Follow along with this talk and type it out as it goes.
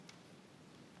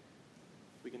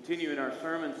We continue in our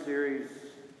sermon series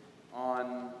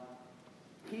on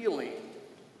healing.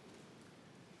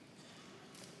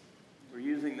 We're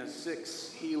using the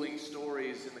 6 healing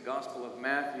stories in the Gospel of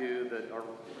Matthew that are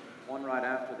one right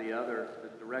after the other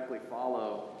that directly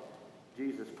follow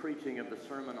Jesus' preaching of the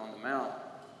Sermon on the Mount.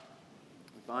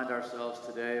 We find ourselves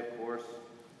today, of course,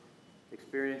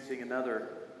 experiencing another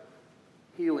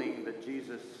healing that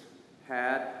Jesus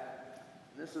had.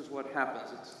 And this is what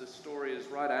happens. This story is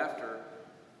right after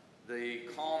the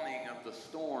calming of the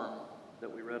storm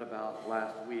that we read about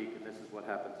last week, and this is what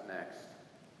happens next.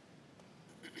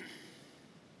 If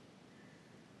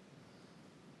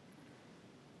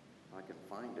I can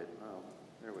find it. Oh,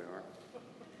 there we are.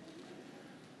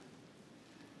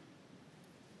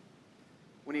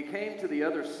 When he came to the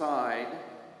other side,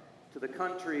 to the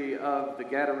country of the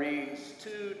Gadarenes,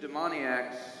 2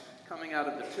 demoniacs coming out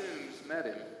of the tombs met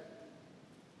him.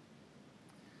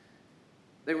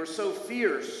 They were so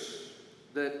fierce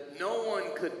that no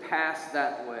one could pass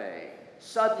that way.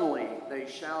 Suddenly they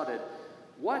shouted,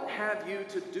 "What have you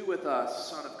to do with us,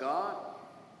 Son of God?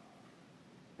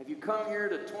 Have you come here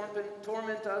to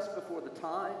torment us before the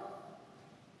time?"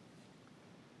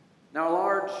 Now a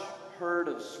large herd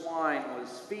of swine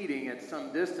was feeding at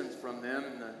some distance from them,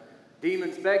 and the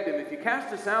demons begged him, "If you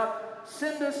cast us out,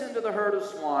 send us into the herd of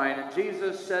swine." And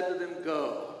Jesus said to them,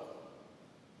 "Go."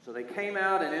 So they came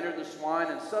out and entered the swine,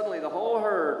 and suddenly the whole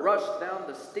herd rushed down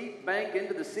the steep bank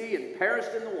into the sea and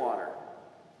perished in the water.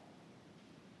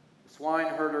 The swine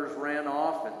herders ran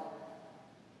off and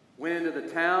went into the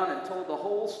town and told the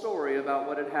whole story about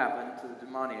what had happened to the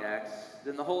demoniacs.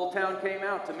 Then the whole town came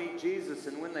out to meet Jesus,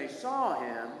 and when they saw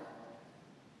him,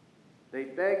 they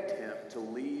begged him to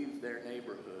leave their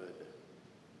neighborhood.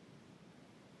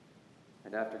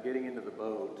 And after getting into the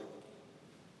boat,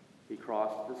 he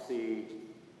crossed the sea and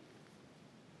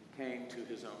came to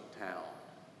his own town.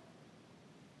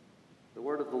 The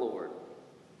word of the Lord.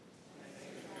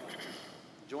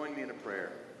 Join me in a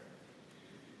prayer.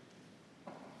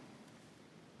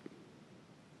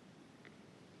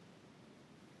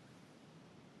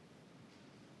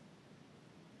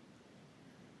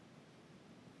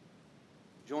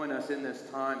 Join us in this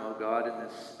time, O God, in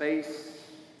this space,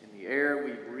 in the air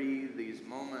we breathe, these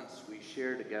moments we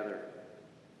share together.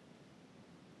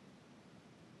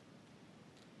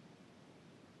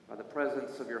 By the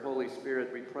presence of your Holy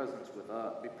Spirit, be present with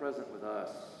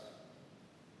us.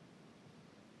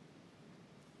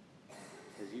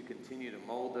 As you continue to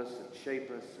mold us and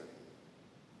shape us and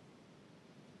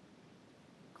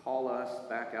call us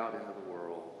back out into the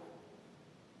world.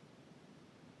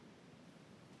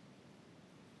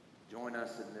 Join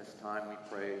us in this time, we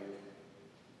pray.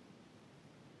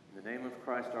 In the name of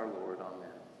Christ our Lord,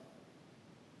 amen.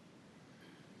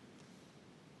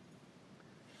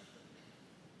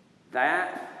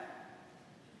 That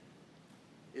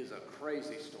is a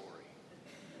crazy story.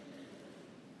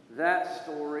 That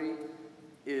story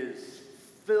is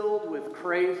filled with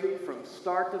crazy from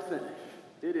start to finish.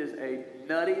 It is a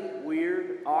nutty,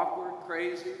 weird, awkward,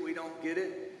 crazy, we don't get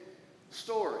it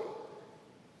story.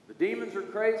 The demons are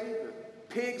crazy, the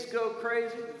pigs go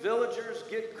crazy, the villagers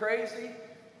get crazy,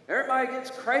 everybody gets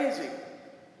crazy.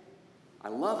 I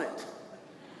love it.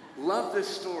 Love this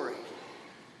story.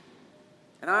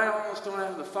 And I almost don't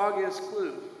have the foggiest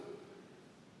clue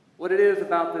what it is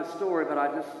about this story, but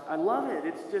I love it.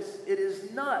 It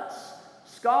is nuts.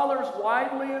 Scholars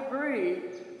widely agree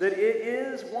that it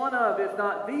is one of, if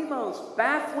not the most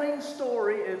baffling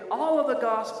story in all of the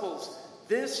Gospels.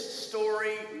 This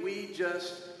story we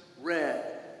just read.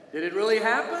 Did it really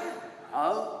happen?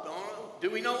 Oh, don't know. Do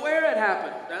we know where it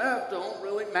happened? Don't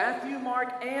really. Matthew,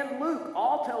 Mark, and Luke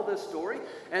all tell this story,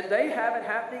 and they have it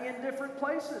happening in different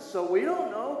places. So we don't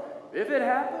know if it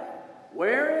happened,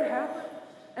 where it happened,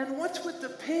 and what's with the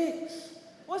pigs?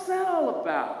 What's that all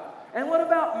about? And what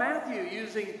about Matthew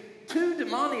using 2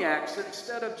 demoniacs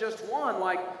instead of just one,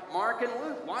 like Mark and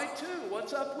Luke? Why 2?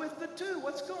 What's up with the 2?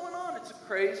 What's going on? It's a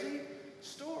crazy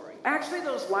story. Actually,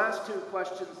 those last 2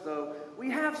 questions, though,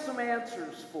 we have some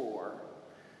answers for.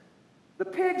 The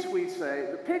pigs, we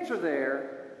say, the pigs are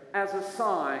there as a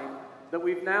sign that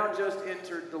we've now just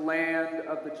entered the land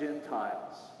of the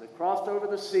Gentiles. They've crossed over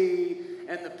the sea,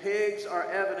 and the pigs are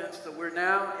evidence that we're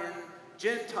now in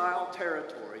Gentile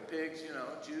territory. Pigs,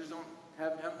 Jews don't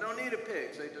have no need of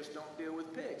pigs. They just don't deal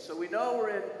with pigs. So we know we're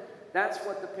in, that's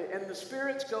what the pig, and the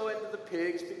spirits go into the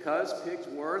pigs because pigs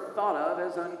were thought of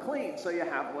as unclean. So you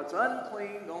have what's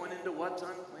unclean going into what's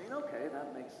unclean. Okay,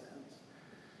 that makes sense.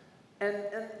 And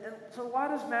so why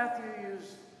does Matthew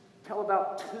tell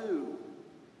about 2?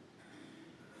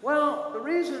 Well, the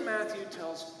reason Matthew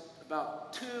tells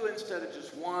about 2 instead of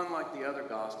just 1 like the other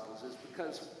Gospels is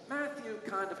because Matthew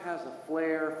kind of has a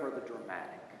flair for the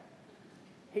dramatic.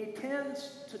 He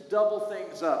tends to double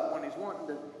things up when he's wanting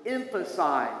to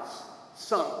emphasize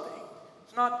something.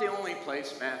 It's not the only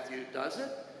place Matthew does it,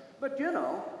 but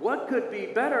what could be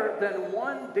better than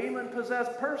 1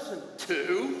 demon-possessed person?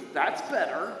 2, that's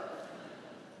better.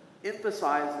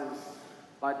 Emphasizes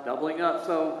by doubling up,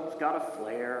 so he's got a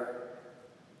flair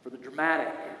for the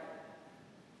dramatic.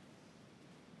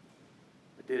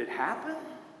 But did it happen?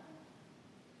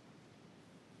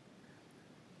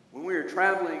 When we were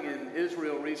traveling in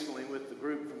Israel recently with the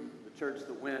group from the church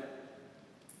that went,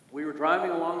 we were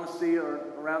driving along the sea or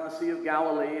around the Sea of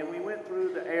Galilee, and we went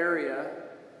through the area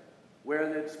where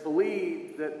it's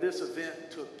believed that this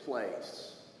event took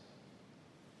place.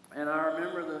 And I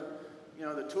remember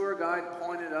the tour guide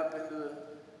pointed up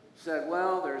said,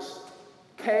 well, there's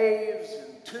caves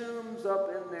and tombs up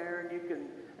in there,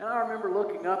 and I remember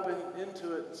looking up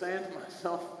into it and saying to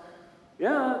myself,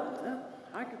 yeah,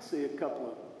 I could see a couple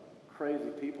of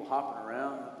crazy people hopping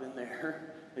around up in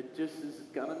there. It just is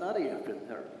kind of nutty up in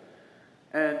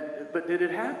there. But did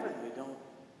it happen? We don't.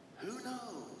 Who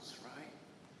knows, right?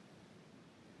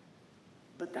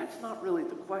 But that's not really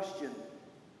the question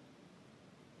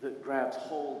that grabs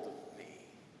hold of me.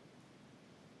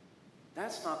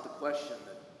 That's not the question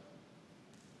that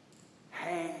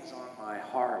hangs on my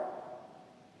heart.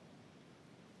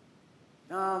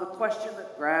 No, the question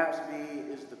that grabs me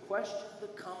is the question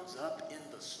that comes up in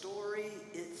the story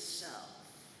itself.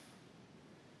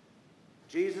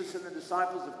 Jesus and the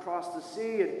disciples have crossed the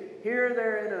sea, and here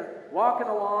they're walking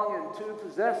along, and 2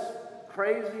 possessed,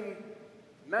 crazy,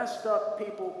 messed up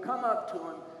people come up to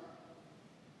him.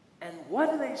 And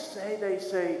what do they say? They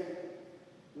say,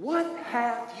 "What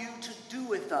have you to do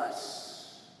with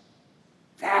us?"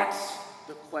 That's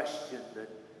the question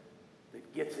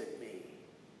that gets at me.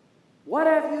 What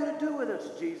have you to do with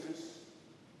us, Jesus?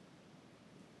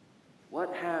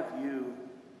 What have you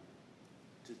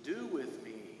to do with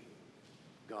me,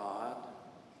 God?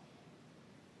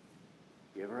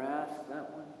 You ever ask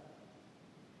that one?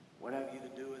 What have you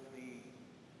to do with me?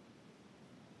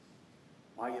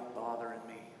 Why are you bothering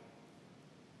me?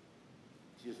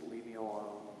 Just leave me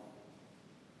alone.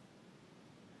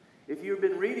 If you've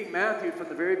been reading Matthew from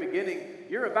the very beginning,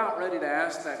 you're about ready to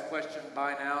ask that question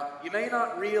by now. You may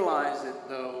not realize it,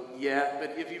 though, yet,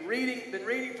 but if you've been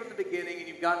reading from the beginning and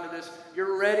you've gotten to this,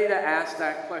 you're ready to ask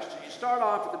that question. You start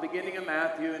off at the beginning of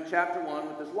Matthew in chapter 1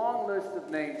 with this long list of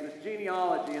names, this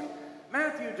genealogy, and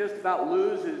Matthew just about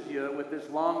loses you with this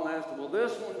long list. Well,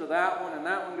 this one to that one, and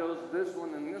that one goes to this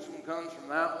one, and this one comes from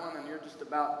that one, and you're just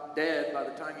about dead by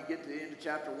the time you get to the end of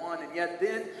chapter 1. And yet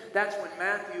then, that's when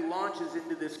Matthew launches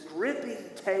into this gripping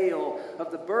tale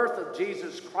of the birth of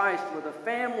Jesus Christ, where the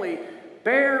family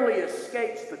barely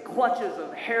escapes the clutches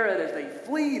of Herod as they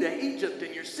flee to Egypt,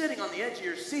 and you're sitting on the edge of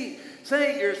your seat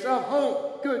saying to yourself,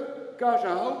 oh, good gosh,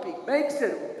 I hope he makes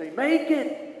it. They make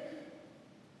it.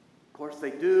 Of course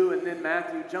they do, and then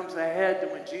Matthew jumps ahead to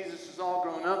when Jesus is all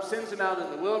grown up, sends him out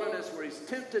in the wilderness where he's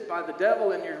tempted by the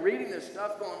devil, and you're reading this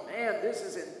stuff going, man, this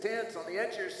is intense, on the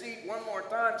edge of your seat one more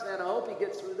time, saying, I hope he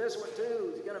gets through this one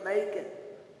too. He's going to make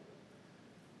it.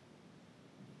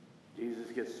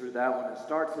 Jesus gets through that one and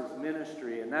starts his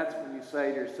ministry, and that's when you say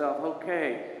to yourself,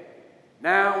 okay,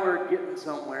 now we're getting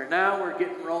somewhere. Now we're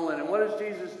getting rolling. And what does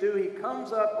Jesus do? He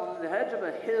comes up on the edge of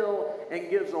a hill and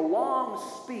gives a long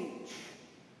speech.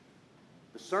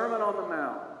 The Sermon on the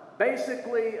Mount.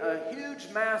 Basically, a huge,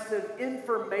 massive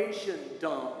information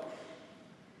dump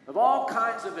of all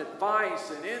kinds of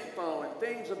advice and info and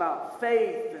things about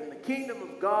faith and the kingdom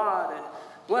of God. And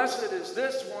blessed is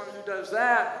this one who does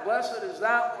that. And blessed is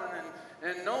that one.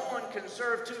 And no one can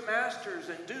serve 2 masters,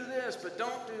 and do this, but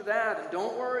don't do that, and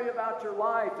don't worry about your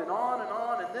life, and on,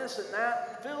 and this and that,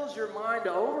 and fills your mind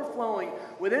to overflowing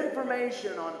with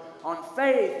information on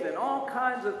faith and all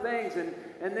kinds of things.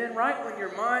 And then right when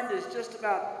your mind is just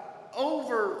about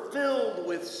overfilled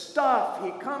with stuff, he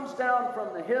comes down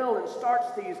from the hill and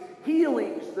starts these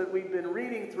healings that we've been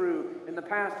reading through in the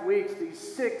past weeks, these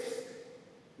 6,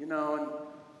 and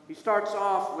he starts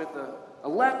off with a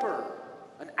leper,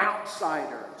 an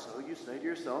outsider. So you say to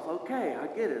yourself, okay, I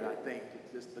get it. I think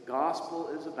it's just the gospel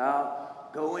is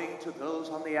about going to those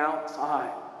on the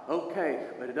outside. Okay,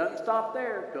 but it doesn't stop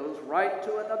there. It goes right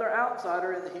to another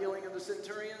outsider in the healing of the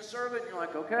centurion's servant. You're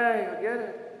like, okay, I get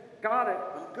it. Got it.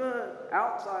 I'm good.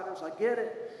 Outsiders, I get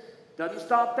it. Doesn't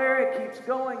stop there. It keeps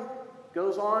going.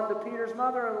 Goes on to Peter's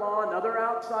mother-in-law, another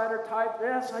outsider type.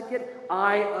 Yes, I get it.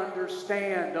 I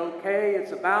understand, okay?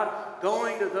 It's about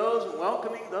going to those and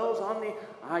welcoming those on the...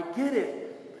 I get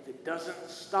it. But it It doesn't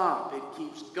stop. It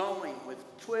keeps going with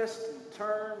twist and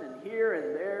turn and here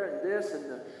and there and this and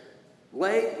the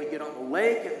lake. We get on the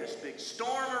lake and this big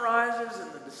storm arises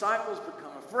and the disciples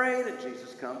become afraid and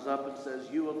Jesus comes up and says,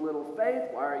 "You of little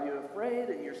faith, why are you afraid?"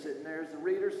 And you're sitting there as the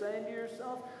reader saying to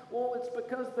yourself, "Well, it's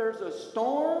because there's a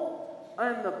storm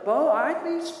and the boat. I'd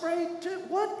be afraid too.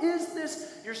 What is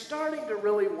this?" You're starting to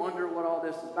really wonder what all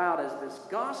this is about as this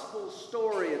gospel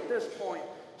story at this point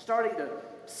starting to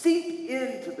seep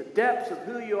into the depths of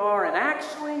who you are and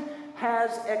actually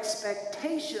has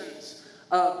expectations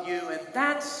of you. And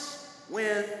that's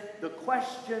when the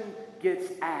question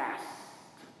gets asked,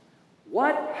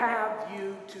 "What have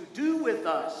you to do with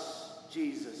us,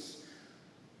 Jesus?"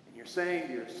 And you're saying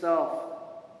to yourself,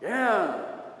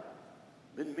 "Yeah,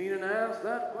 been meaning to ask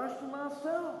that question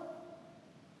myself.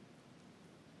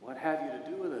 What have you to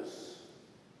do with us?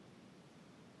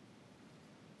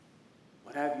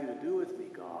 What have you to do with me,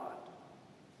 God?"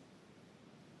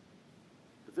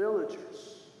 The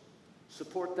villagers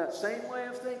support that same way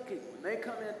of thinking. When they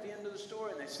come at the end of the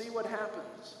story and they see what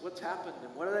happens, what's happened,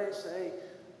 and what do they say?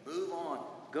 Move on.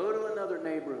 Go to another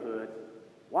neighborhood.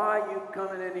 Why are you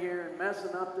coming in here and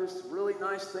messing up this really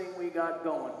nice thing we got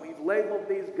going? We've labeled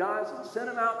these guys and sent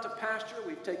them out to pasture.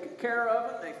 We've taken care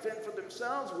of them. They fend for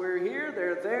themselves. We're here.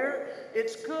 They're there.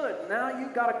 It's good. Now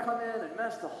you've got to come in and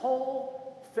mess the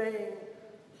whole thing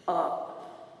up.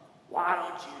 Why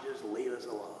don't you just leave us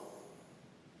alone?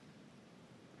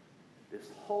 This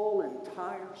whole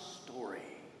entire story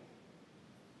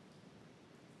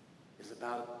is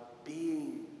about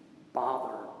being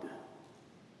bothered.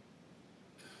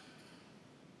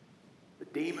 The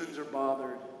demons are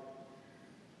bothered.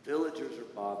 Villagers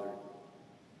are bothered.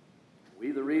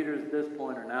 We, the readers at this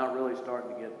point, are now really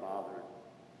starting to get bothered.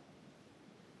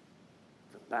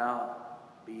 It's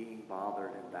about being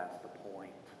bothered, and that's the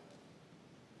point.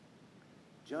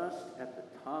 Just at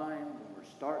the time when we're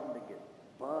starting to get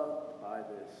bugged by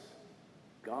this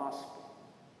gospel,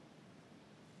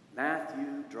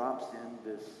 Matthew drops in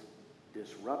this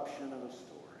disruption of a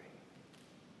story.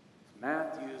 It's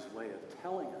Matthew's way of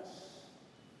telling us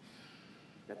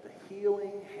that the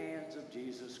healing hands of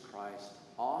Jesus Christ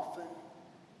often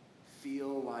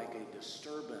feel like a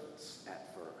disturbance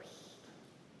at first.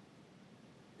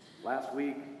 Last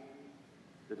week,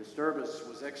 the disturbance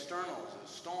was external, it was a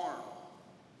storm.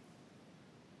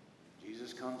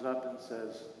 Jesus comes up and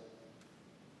says,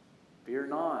 "Fear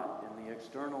not," in the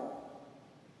external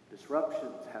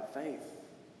disruptions, have faith.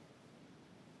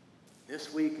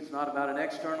 This week is not about an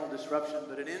external disruption,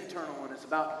 but an internal one. It's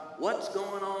about what's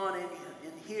going on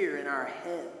in here in our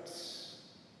heads.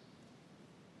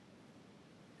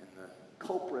 And the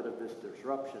culprit of this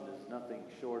disruption is nothing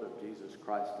short of Jesus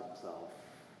Christ himself.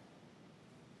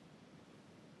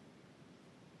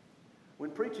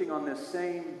 When preaching on this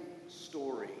same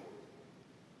story,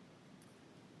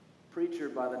 a preacher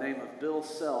by the name of Bill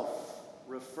Self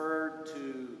referred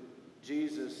to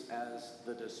Jesus as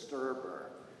the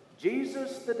disturber.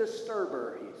 Jesus the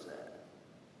disturber, he said.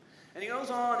 And he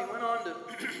went on to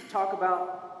talk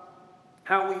about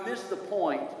how we miss the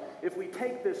point if we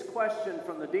take this question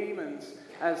from the demons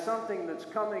as something that's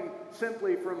coming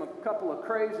simply from a couple of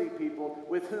crazy people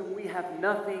with whom we have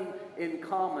nothing in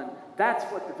common. That's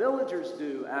what the villagers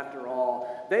do, after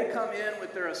all. They come in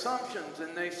with their assumptions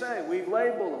and they say, "We've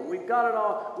labeled them. We've got it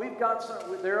all. We've got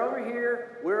some. They're over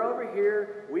here. We're over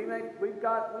here. We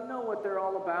know what they're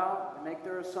all about." They make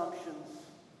their assumptions.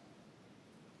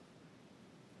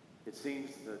 It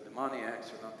seems the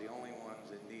demoniacs are not the only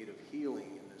ones in need of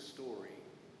healing in this story.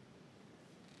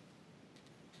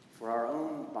 For our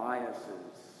own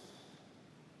biases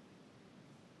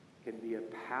can be a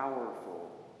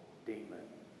powerful demon.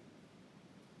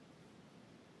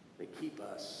 They keep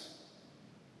us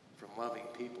from loving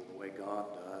people the way God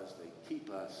does. They keep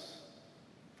us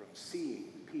from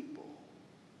seeing people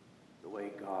the way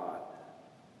God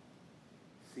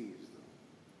sees them.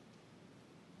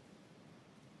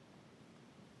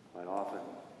 Quite often,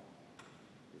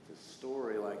 it's a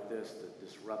story like this that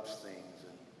disrupts things,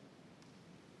 and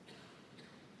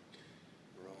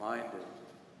we're reminded,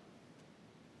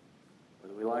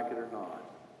 whether we like it or not,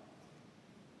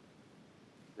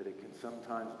 that it can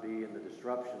sometimes be in the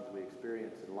disruptions we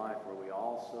experience in life where we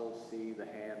also see the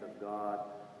hand of God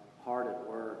hard at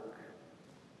work,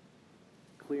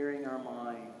 clearing our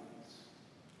minds,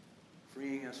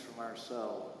 freeing us from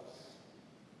ourselves,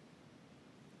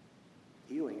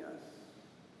 healing us.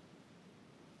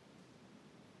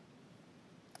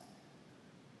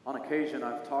 On occasion,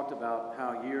 I've talked about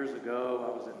how years ago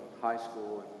I was in high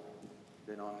school and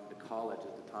then on into college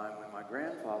at the time when my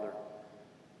grandfather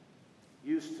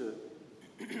used to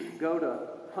go to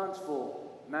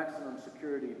Huntsville Maximum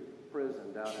Security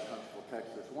Prison down in Huntsville,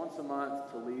 Texas, once a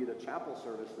month to lead a chapel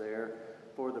service there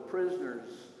for the prisoners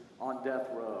on death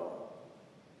row.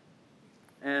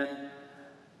 And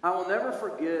I will never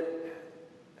forget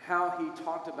how he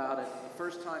talked about it the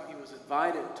first time he was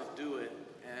invited to do it,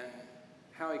 and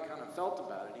how he kind of felt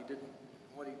about it. He didn't,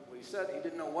 what he said, he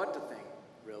didn't know what to think,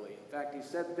 really. In fact, he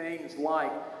said things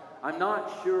like, I'm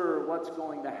not sure what's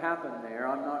going to happen there.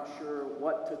 I'm not sure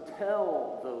what to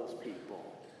tell those people.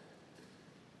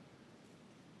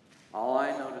 All I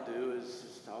know to do is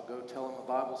just, I'll go tell them a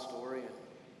Bible story and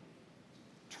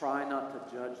try not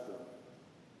to judge them.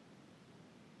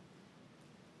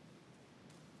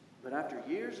 But after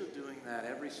years of doing that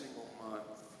every single month,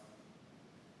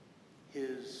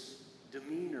 his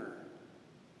demeanor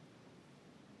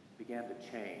began to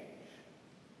change.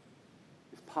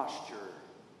 His posture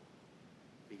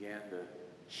began to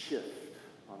shift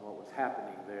on what was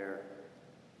happening there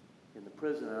in the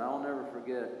prison. And I'll never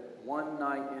forget one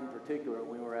night in particular,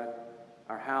 we were at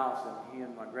our house, and he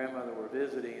and my grandmother were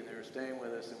visiting, and they were staying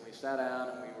with us, and we sat down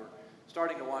and we were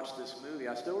starting to watch this movie.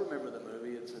 I still remember the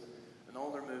movie. It's an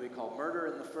older movie called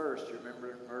Murder in the First. You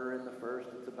remember Murder in the First?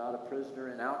 It's about a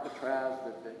prisoner in Alcatraz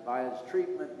that by his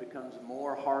treatment becomes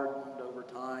more hardened over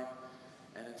time.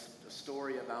 And it's a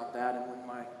story about that.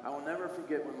 And I will never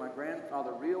forget when my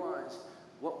grandfather realized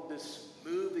what this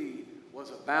movie was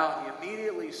about, he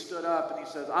immediately stood up and he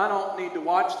says, I don't need to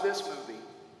watch this movie.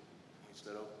 We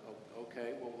said,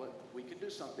 okay, well, we can do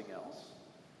something else.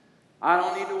 I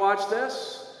don't need to watch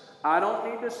this. I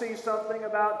don't need to see something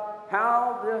about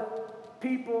how the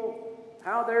people,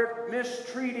 how they're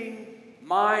mistreating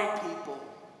my people.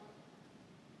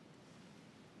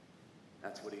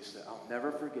 That's what he said. I'll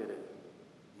never forget it.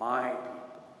 My people.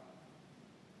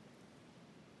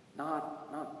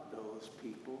 Not those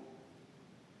people.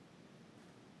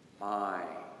 My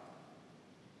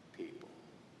people.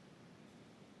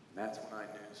 And that's when I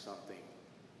knew something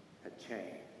had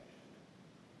changed.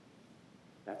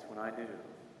 That's when I knew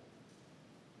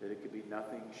that it could be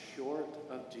nothing short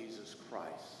of Jesus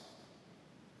Christ.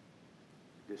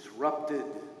 Disrupted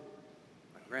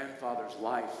my grandfather's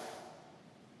life.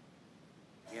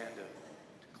 Began to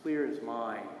clear his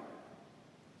mind,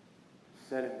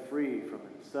 set him free from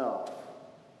himself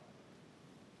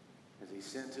as he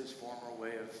sent his former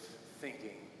way of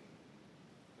thinking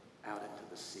out into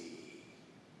the sea.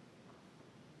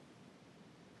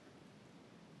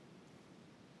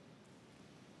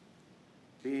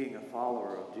 Being a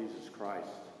follower of Jesus Christ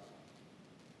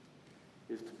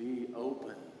is to be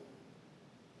open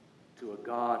to a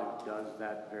God who does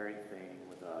that very thing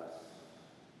with us.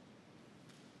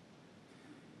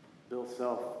 Bill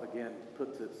Self, again,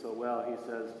 puts it so well. He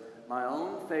says, my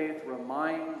own faith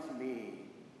reminds me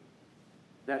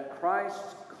that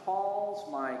Christ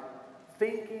calls my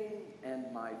thinking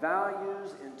and my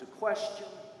values into question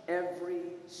every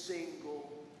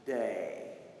single day.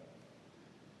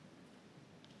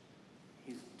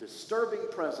 He's a disturbing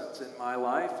presence in my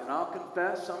life, and I'll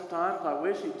confess sometimes I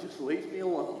wish he'd just leave me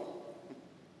alone.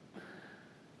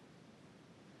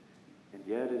 And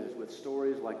yet it is with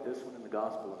stories like this one in the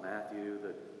Gospel of Matthew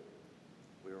that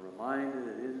we're reminded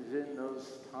that it is in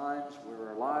those times where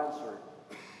our lives are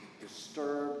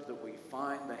disturbed that we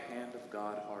find the hand of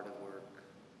God hard at work,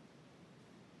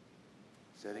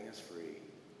 setting us free,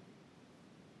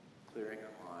 clearing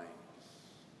our minds.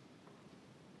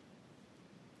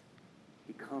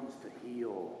 He comes to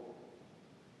heal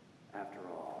after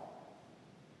all,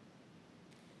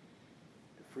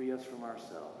 to free us from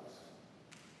ourselves,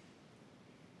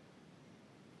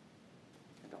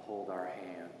 and to hold our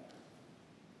hand